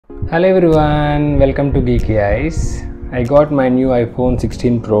Hello everyone, welcome to Geeky Eyes. I got my new iPhone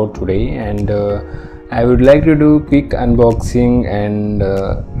 16 Pro today and I would like to do quick unboxing and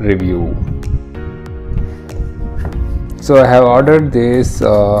review. So I have ordered this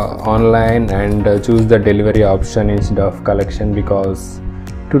online and choose the delivery option instead of collection because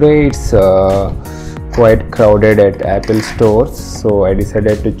today it's quite crowded at Apple stores, so I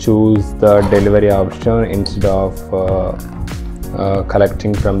decided to choose the delivery option instead of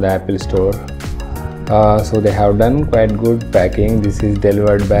collecting from the Apple store. So they have done quite good packing. This is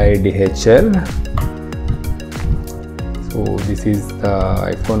delivered by DHL. So this is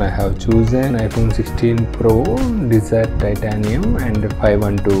the iPhone I have chosen, iPhone 16 Pro Desert Titanium and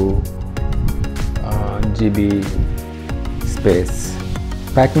 512 GB space.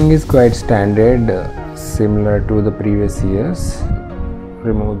 Packing is quite standard, similar to the previous years.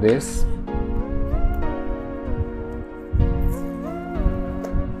 Remove this.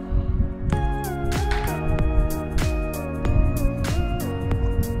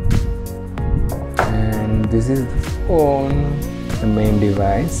 And this is the phone, the main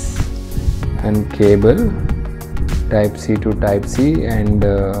device, and cable, type C to type C, and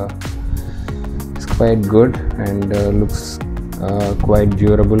it's quite good and looks quite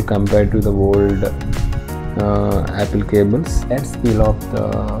durable compared to the old Apple cables. Let's peel off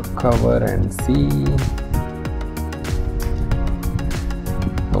the cover and see.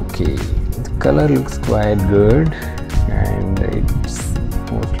 Okay, the color looks quite good and it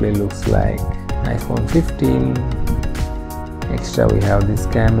mostly looks like iPhone 15. Extra we have this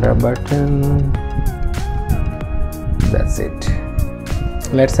camera button. That's it.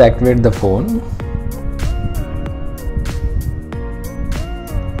 Let's activate the phone.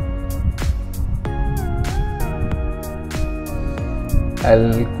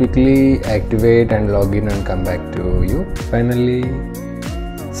 I'll quickly activate and log in and come back to you. Finally,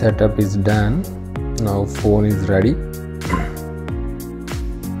 setup is done. Now phone is ready.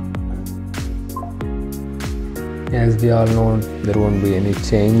 As we all know, there won't be any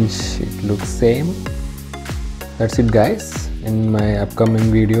change. It looks same. That's it, guys. In my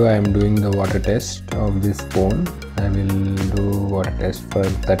upcoming video, I am doing the water test of this phone. I will do water test for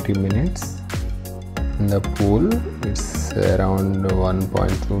 30 minutes. In the pool, it's around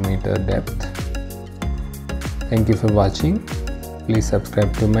 1.2 meter depth. Thank you for watching. Please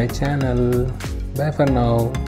subscribe to my channel. Bye for now.